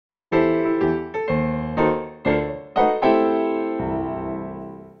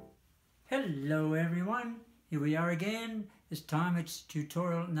Hello everyone, here we are again. This time it's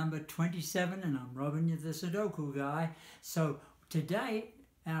tutorial number 27 and I'm Robin, the Sudoku guy. So today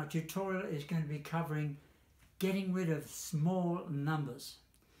our tutorial is going to be covering getting rid of small numbers.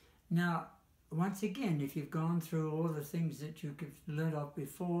 Now once again, if you've gone through all the things that you've learned of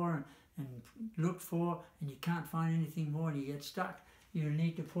before and looked for and you can't find anything more and you get stuck, you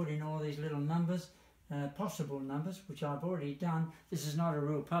need to put in all these little numbers. Possible numbers, which I've already done. This is not a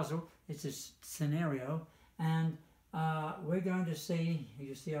real puzzle, it's a scenario, and we're going to see,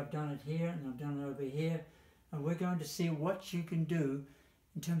 you see I've done it here and I've done it over here, and we're going to see what you can do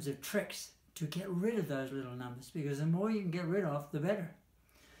in terms of tricks to get rid of those little numbers, because the more you can get rid of, the better.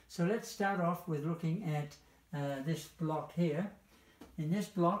 So let's start off with looking at this block here. In this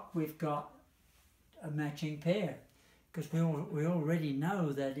block we've got a matching pair, because we already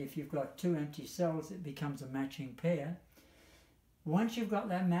know that if you've got two empty cells it becomes a matching pair. Once you've got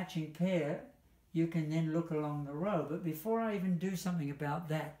that matching pair, you can then look along the row. But before I even do something about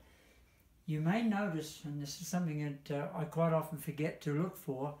that, you may notice, and this is something that I quite often forget to look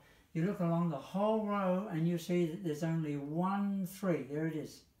for, you look along the whole row and you see that there's only 1 3. There it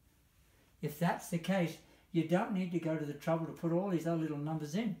is. If that's the case, you don't need to go to the trouble to put all these other little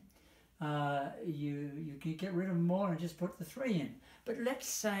numbers in. You can get rid of them all and just put the 3 in. But let's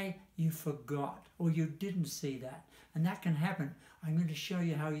say you forgot or you didn't see that, and that can happen. I'm going to show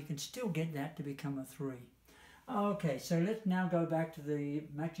you how you can still get that to become a 3. Okay, so let's now go back to the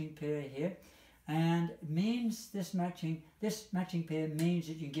matching pair here, and it means this matching pair means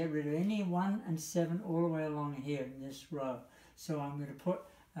that you can get rid of any 1 and 7 all the way along here in this row. So I'm going to put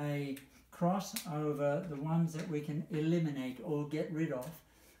a cross over the ones that we can eliminate or get rid of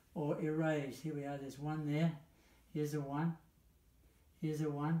or erase. Here we are, there's 1 there, here's a 1, here's a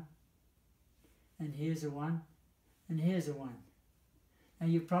 1, and here's a 1, and here's a 1. Now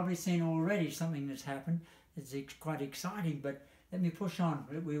you've probably seen already something that's happened. It's quite exciting, but let me push on.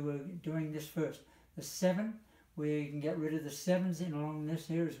 We were doing this first. The 7, we can get rid of the 7s in along this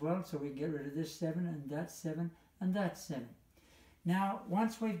here as well, so we can get rid of this 7 and that 7 and that 7. Now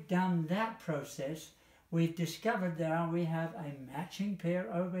once we've done that process, we've discovered that we have a matching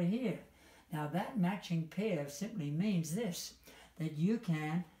pair over here. Now that matching pair simply means this, that you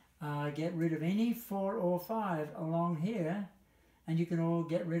can get rid of any 4 or 5 along here, and you can also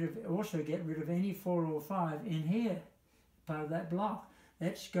get rid of any 4 or 5 in here, part of that block.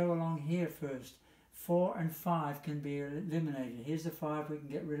 Let's go along here first. 4 and 5 can be eliminated. Here's a 5, we can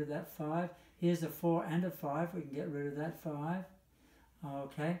get rid of that 5. Here's a 4 and a 5, we can get rid of that 5.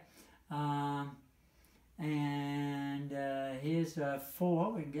 Okay. And here's a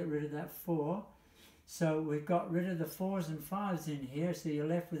 4, we can get rid of that 4. So we've got rid of the 4s and 5s in here, so you're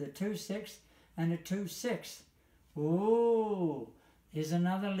left with a 2 6 and a 2 6. Ooh, here's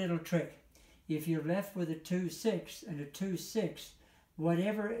another little trick. If you're left with a 2 6 and a 2 6,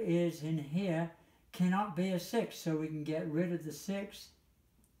 whatever is in here cannot be a 6, so we can get rid of the 6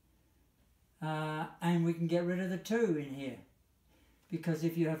 and we can get rid of the 2 in here. Because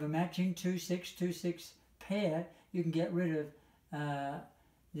if you have a matching 2 6 2 6 pair, you can get rid of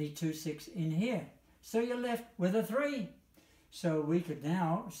the 2 6 in here. So you're left with a 3. So we could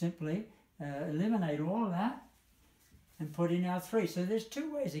now simply eliminate all of that and put in our 3. So there's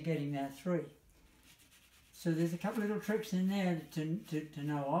 2 ways of getting that 3. So there's a couple little tricks in there to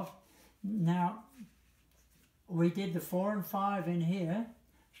know of. Now we did the 4 and 5 in here.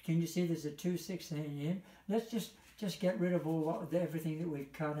 Can you see there's a 2 6 in here? Let's just get rid of everything that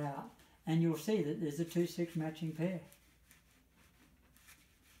we've cut out, and you'll see that there's a 2 6 matching pair.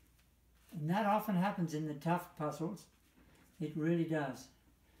 And that often happens in the tough puzzles. It really does.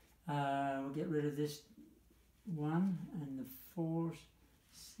 We'll get rid of this 1 and the 4s,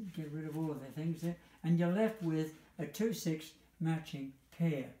 get rid of all of the things there, and you're left with a 2 6 matching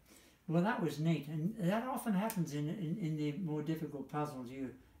pair. Well, that was neat, and that often happens in the more difficult puzzles.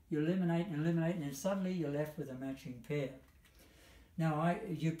 You eliminate and eliminate, and then suddenly you're left with a matching pair. Now,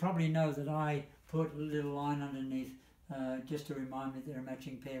 you probably know that I put a little line underneath just to remind me they're a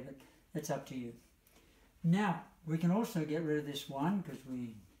matching pair, but that's up to you. Now, we can also get rid of this 1 because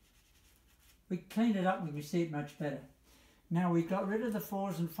we cleaned it up and we can see it much better. Now, we got rid of the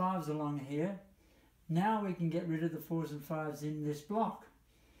 4s and 5s along here. Now we can get rid of the 4s and 5s in this block.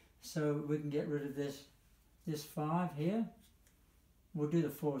 So we can get rid of this 5 here. We'll do the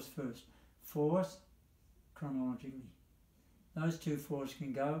 4s first. 4s chronologically. Those 2 4s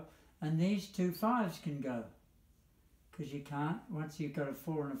can go, and these 2 5s can go. Because you can't, once you've got a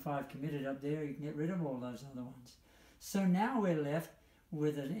 4 and a 5 committed up there, you can get rid of all those other ones. So now we're left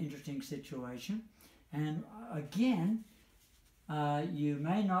with an interesting situation. And again, you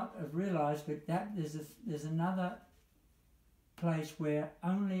may not have realized, but that there's another place where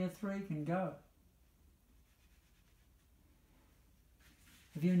only a 3 can go.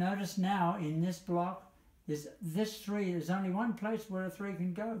 If you notice now in this block, there's only one place where a 3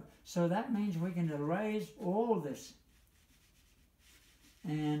 can go. So that means we can erase all this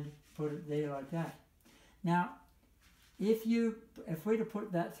and put it there like that. Now, if we'd have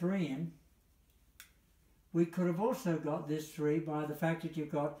put that 3 in, we could have also got this 3 by the fact that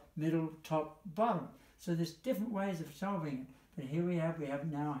you've got middle, top, bottom. So there's different ways of solving it. But here we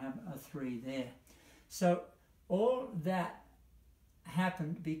now have a 3 there. So all that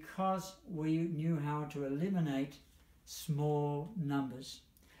happened because we knew how to eliminate small numbers.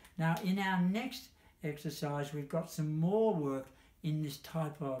 Now in our next exercise we've got some more work in this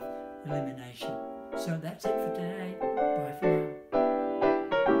type of elimination. So that's it for today. Bye for now.